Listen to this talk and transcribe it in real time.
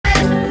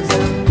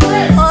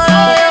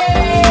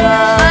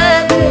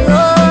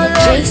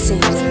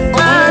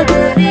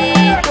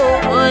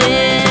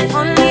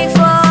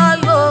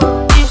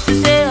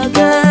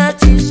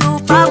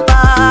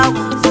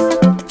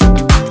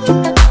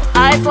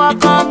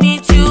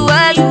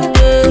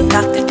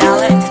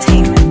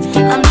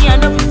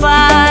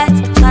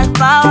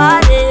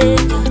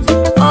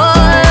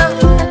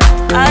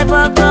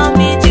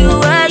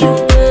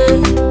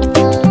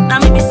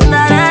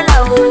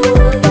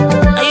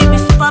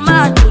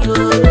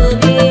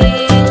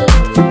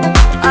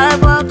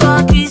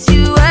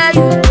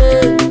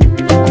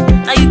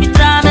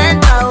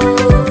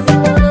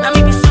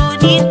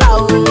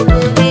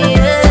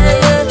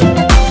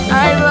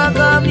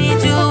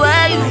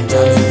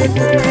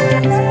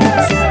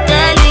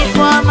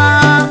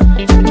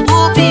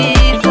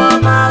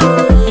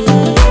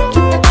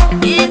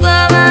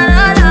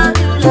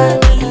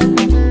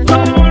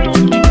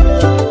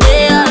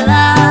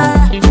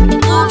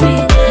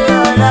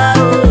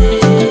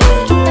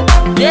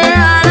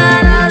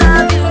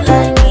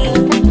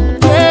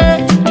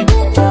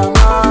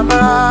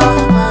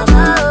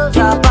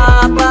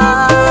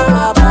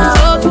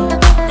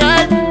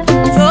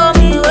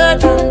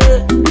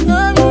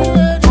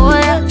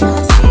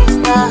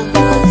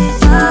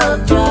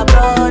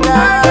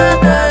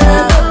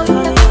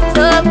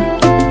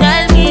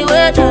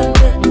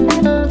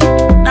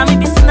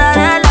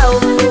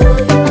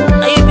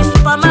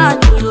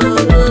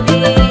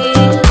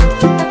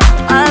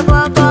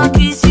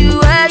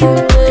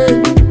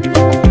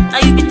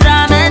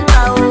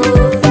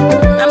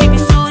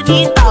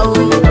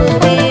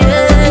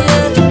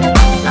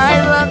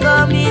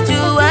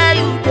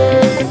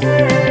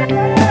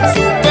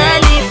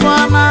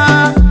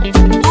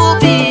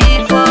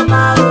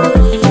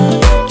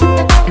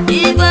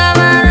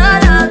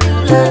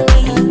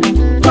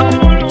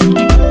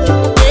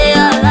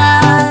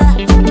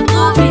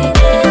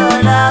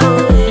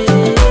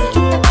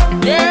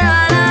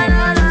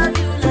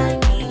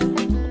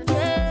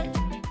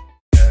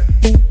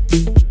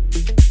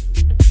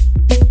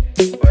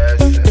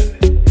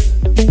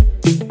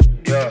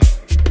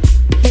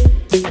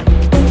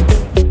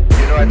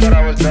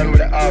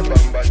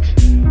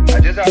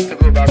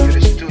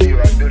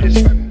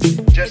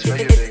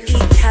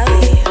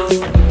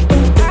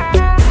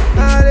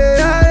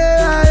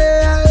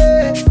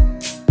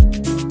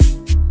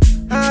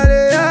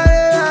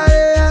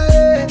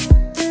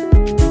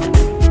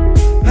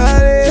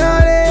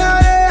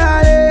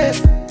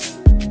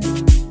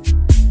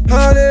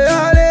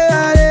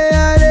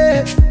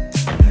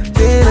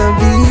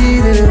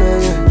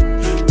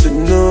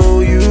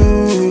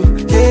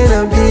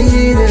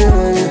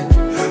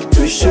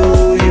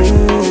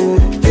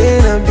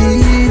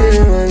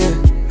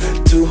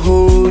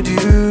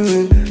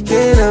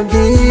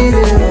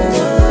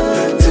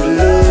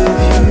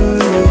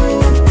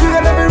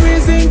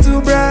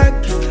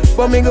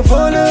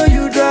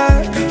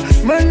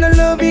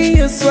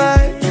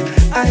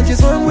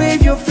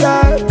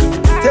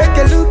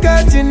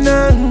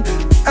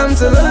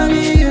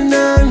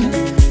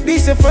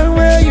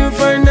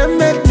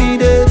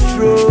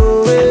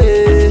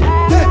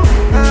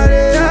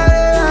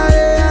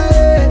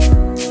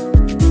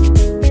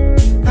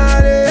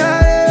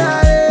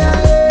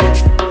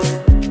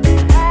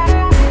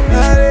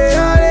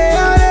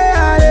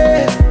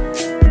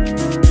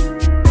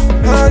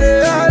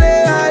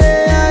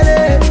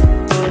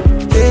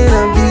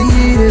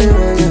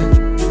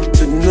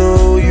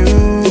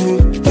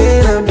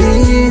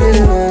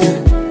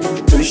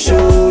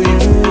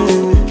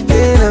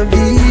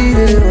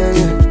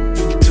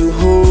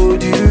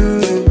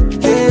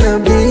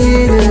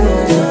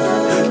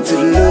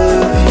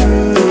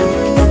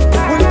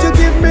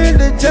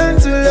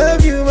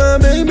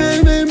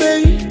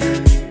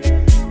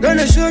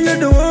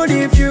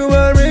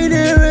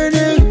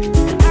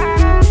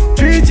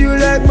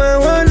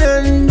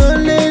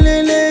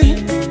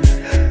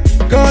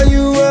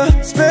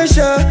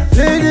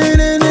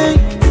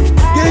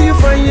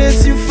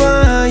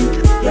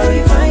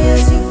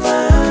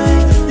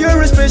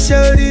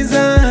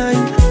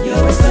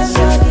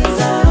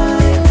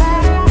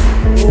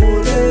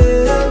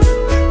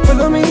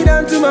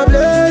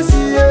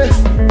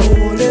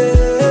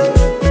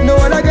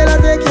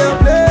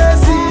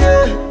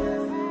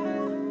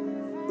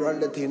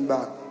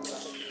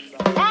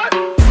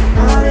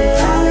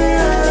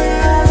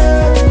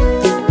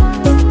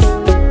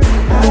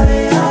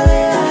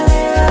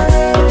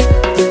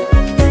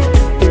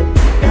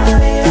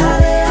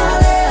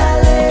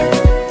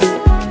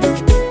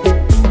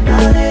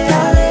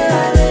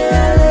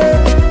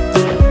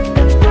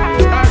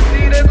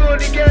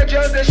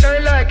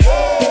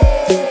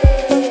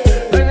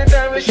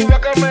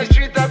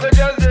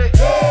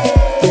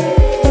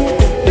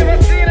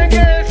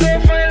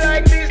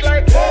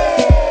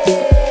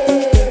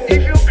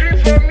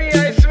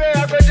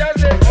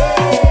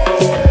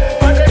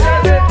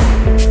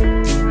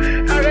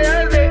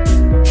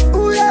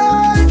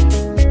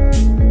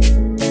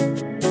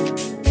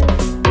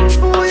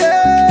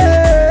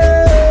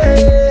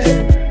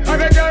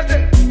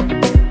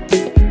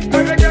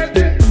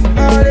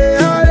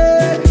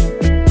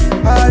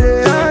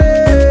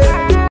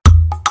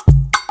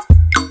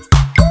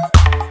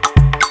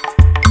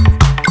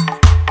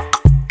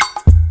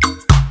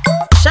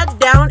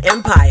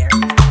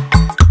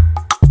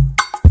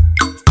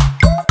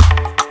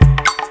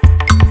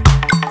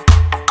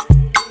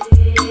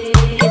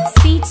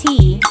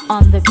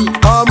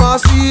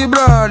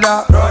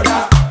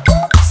brother,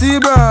 see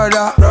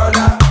brother,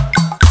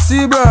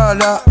 see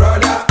brother,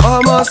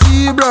 almost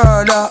see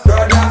brother,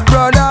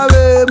 brother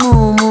we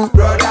mumu,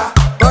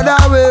 brother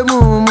we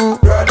mumu,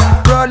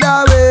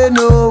 brother we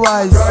no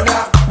wise,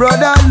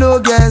 brother no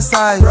get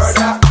size.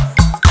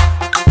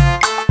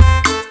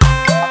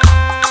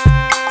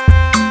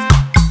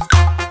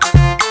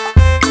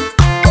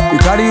 You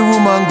carry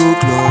woman go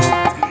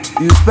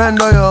club, you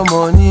spend all your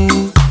money.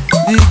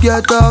 The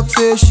girl talk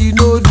say she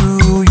no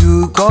do,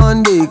 you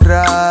con dey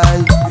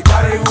cry. You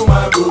carry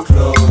woman go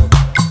club,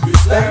 you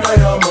spend all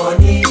your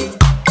money.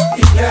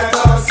 The girl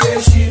talk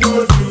say she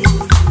no do,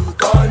 you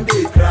con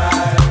dey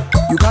cry.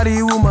 You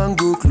carry woman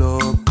go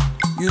club,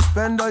 you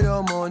spend all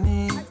your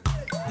money.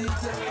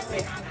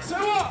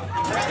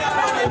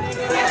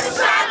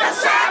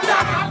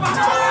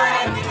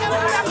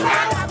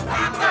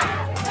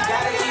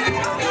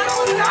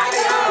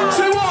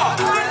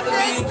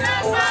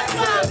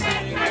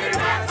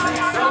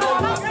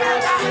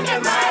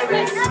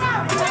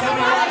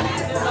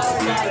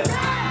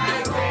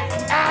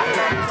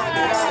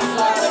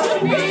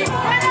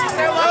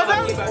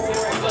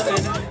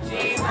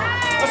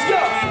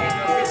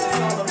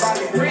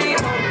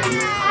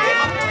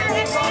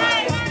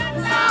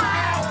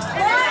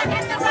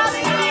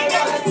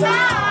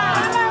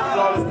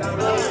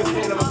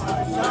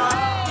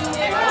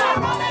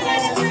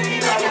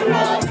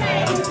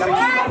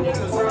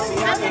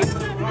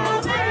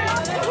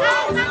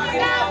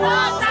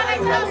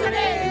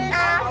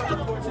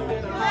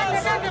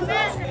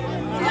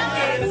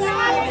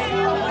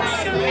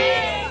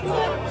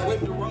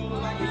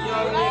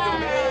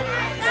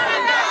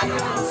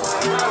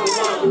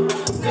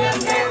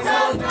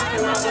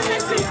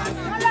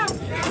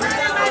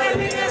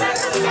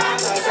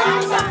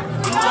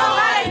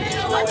 Oh,